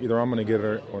that either I'm gonna get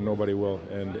it or nobody will.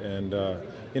 And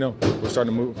you know, we're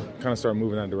starting to start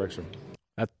moving that direction.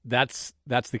 That's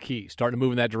the key. Starting to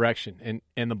move in that direction,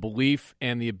 and the belief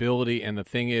and the ability. And the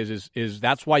thing is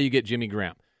that's why you get Jimmy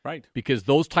Graham, right? Because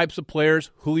those types of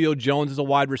players, Julio Jones is a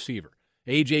wide receiver.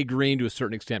 A.J. Green to a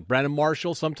certain extent. Brandon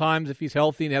Marshall sometimes if he's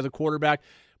healthy and has a quarterback. I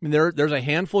mean, there's a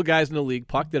handful of guys in the league,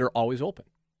 Puck, that are always open,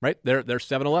 right? They're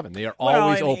 7-11. They are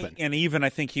always open. And even I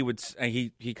think he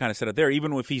kind of said it there.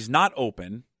 Even if he's not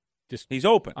open, he's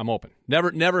open. I'm open.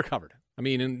 Never covered. I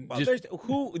mean,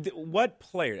 what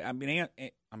player? I mean,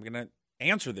 I'm going to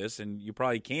answer this, and you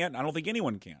probably can't. I don't think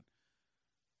anyone can.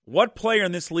 What player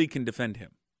in this league can defend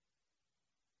him?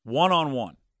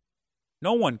 One-on-one.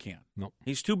 No one can. Nope.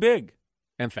 He's too big.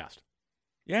 And fast.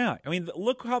 Yeah. I mean,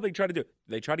 look how they tried to do it.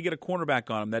 They tried to get a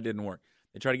cornerback on him. That didn't work.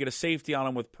 They tried to get a safety on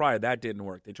him with Pryor. That didn't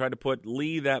work. They tried to put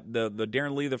Lee, the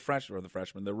Darren Lee, the freshman,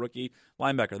 the rookie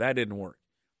linebacker. That didn't work.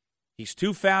 He's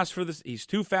too fast for this. He's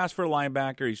too fast for a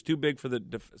linebacker. He's too big for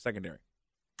the secondary.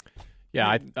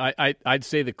 Yeah, I'd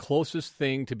say the closest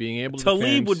thing to being able to Talib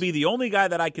defend, would be the only guy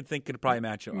that I could think could probably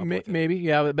match him up with him. Maybe,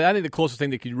 yeah. But I think the closest thing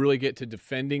that could really get to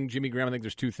defending Jimmy Graham, I think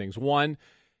there's 2 things. One,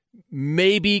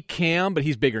 maybe Cam, but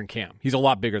he's bigger than Cam. He's a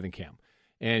lot bigger than Cam.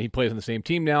 And he plays on the same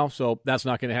team now, so that's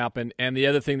not going to happen. And the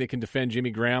other thing that can defend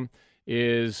Jimmy Graham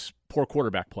is poor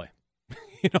quarterback play.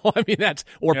 I mean,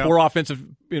 poor offensive,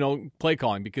 play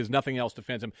calling, because nothing else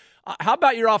defends him. How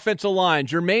about your offensive line?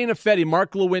 Jermaine Ifedi,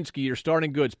 Mark Lewinsky, your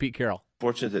starting goods, Pete Carroll.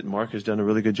 Fortunate that Mark has done a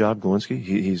really good job, Lewinsky.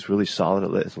 He's really solid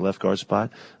at the left guard spot.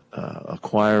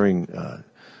 Acquiring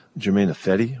Jermaine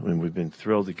Ifedi, and we've been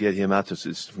thrilled to get him out.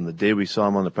 From the day we saw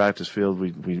him on the practice field,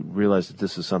 we realized that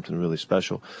this is something really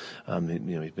special.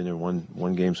 He's been there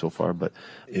one game so far, but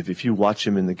if you watch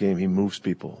him in the game, he moves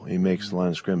people. He makes the line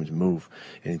of scrimmage move,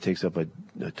 and he takes up a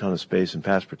ton of space and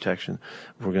pass protection.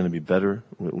 We're going to be better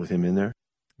with him in there.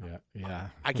 Yeah.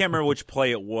 I can't remember which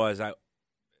play it was. I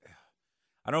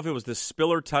don't know if it was the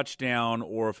Spiller touchdown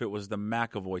or if it was the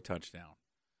McAvoy touchdown.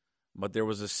 But there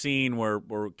was a scene where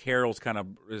Carroll's kind of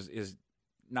is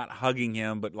not hugging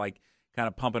him, but like kind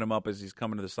of pumping him up as he's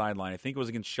coming to the sideline. I think it was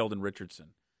against Sheldon Richardson,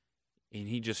 and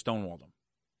he just stonewalled him.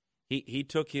 He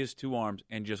took his 2 arms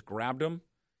and just grabbed him,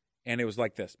 and it was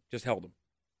like this, just held him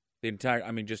the entire.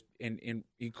 I mean, just and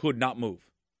he could not move.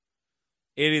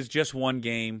 It is just one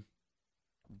game,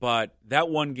 but that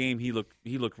one game he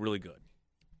looked really good.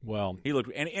 Well, he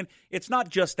looked, and it's not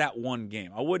just that one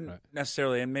game. I wouldn't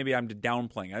necessarily, and maybe I'm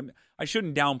downplaying. I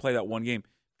shouldn't downplay that one game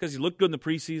because he looked good in the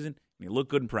preseason and he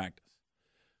looked good in practice.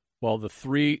 Well, the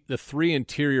three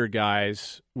interior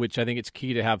guys, which I think it's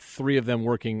key to have 3 of them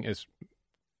working, as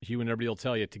Hugh and everybody will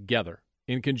tell you, together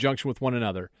in conjunction with one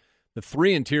another. The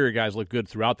 3 interior guys look good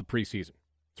throughout the preseason.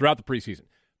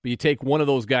 But you take one of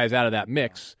those guys out of that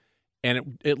mix,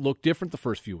 and it looked different the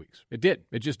first few weeks. It did.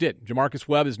 It just did. Jamarcus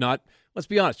Webb is not, let's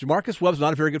be honest, Jamarcus Webb's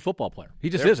not a very good football player.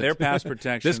 He just isn't. Their pass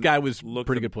protection. This guy was a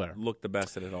pretty good player. Looked the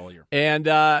best at it all year. And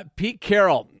Pete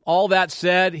Carroll, all that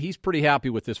said, he's pretty happy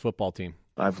with this football team.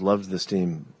 I've loved this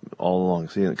team all along,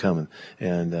 seeing it coming,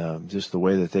 and just the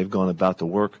way that they've gone about the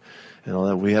work and all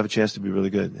that. We have a chance to be really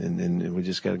good, and we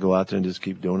just got to go out there and just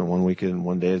keep doing it one week at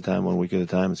a time,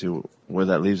 and see where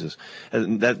that leaves us.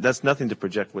 And that's nothing to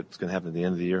project what's going to happen at the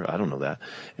end of the year. I don't know that,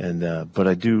 and but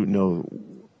I do know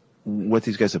what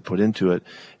these guys have put into it,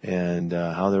 and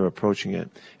how they're approaching it,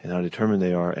 and how determined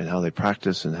they are, and how they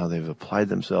practice, and how they've applied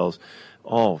themselves.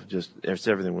 It's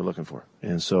everything we're looking for,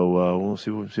 and so we'll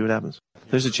see what happens.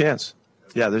 There's a chance.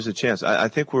 Yeah, there's a chance. I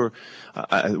think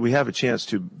we have a chance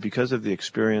to, because of the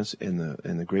experience and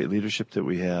the great leadership that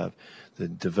we have, the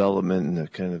development and the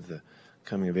kind of the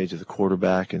coming of age of the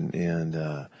quarterback, and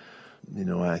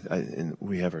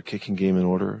we have our kicking game in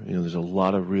order. There's a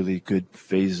lot of really good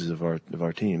phases of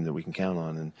our team that we can count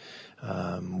on,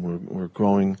 and we're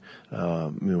growing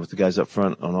with the guys up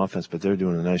front on offense, but they're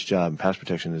doing a nice job. And pass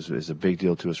protection is a big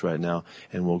deal to us right now,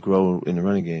 and we'll grow in the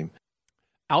running game.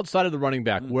 Outside of the running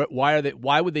back,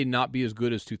 why would they not be as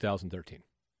good as 2013?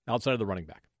 Outside of the running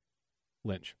back,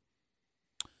 Lynch.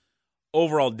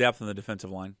 Overall depth in the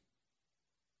defensive line.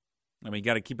 I mean, you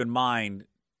got to keep in mind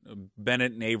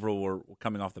Bennett and Averill were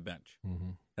coming off the bench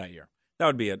that year. That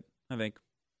would be it. I think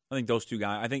those two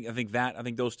guys. I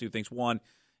think those two things. One,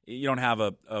 you don't have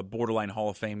a borderline Hall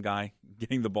of Fame guy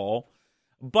getting the ball,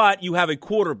 but you have a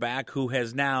quarterback who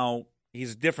has now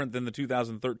he's different than the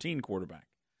 2013 quarterback.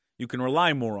 You can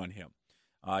rely more on him.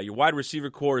 Your wide receiver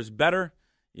core is better.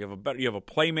 You have a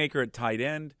playmaker at tight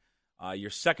end. Your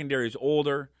secondary is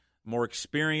older, more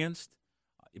experienced.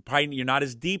 You're not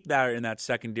as deep there in that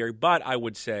secondary, but I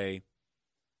would say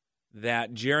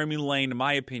that Jeremy Lane, in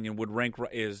my opinion, would rank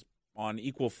is on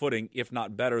equal footing, if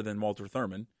not better than Walter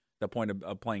Thurman, at the point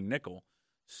of playing nickel.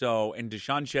 So, and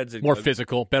Deshaun Shedd's more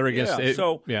physical, better against.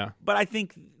 But I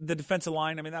think the defensive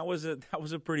line. I mean, that was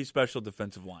a pretty special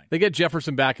defensive line. They get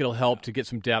Jefferson back; it'll help to get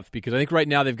some depth because I think right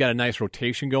now they've got a nice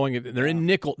rotation going. They're in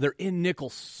nickel. They're in nickel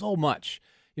so much.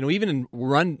 Even in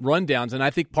rundowns, and I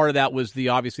think part of that was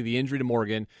obviously the injury to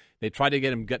Morgan. They tried to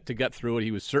get him to get through it. He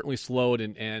was certainly slowed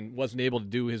and wasn't able to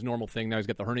do his normal thing. Now he's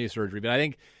got the hernia surgery. But I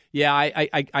think,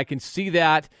 I can see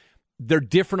that they're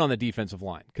different on the defensive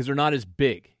line because they're not as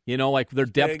big. Their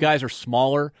depth guys are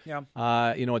smaller. Yeah.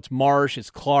 It's Marsh,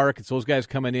 it's Clark, it's those guys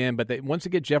coming in. But once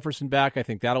they get Jefferson back, I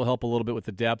think that'll help a little bit with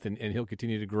the depth, and he'll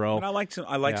continue to grow. And I like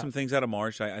some things out of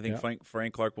Marsh. I think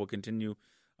Frank Clark will continue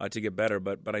to get better.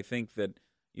 But I think that.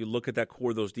 You look at that core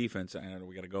of those defense, I know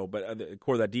we got to go, but the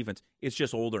core of that defense, it's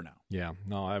just older now. Yeah,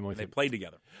 no, I'm with you. They played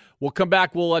together. We'll come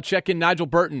back. We'll check in Nigel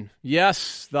Burton.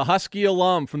 Yes, the Husky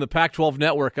alum from the Pac-12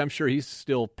 Network. I'm sure he's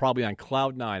still probably on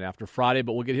cloud nine after Friday,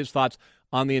 but we'll get his thoughts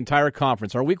on the entire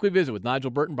conference. Our weekly visit with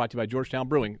Nigel Burton, brought to you by Georgetown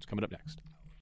Brewing. It's coming up next.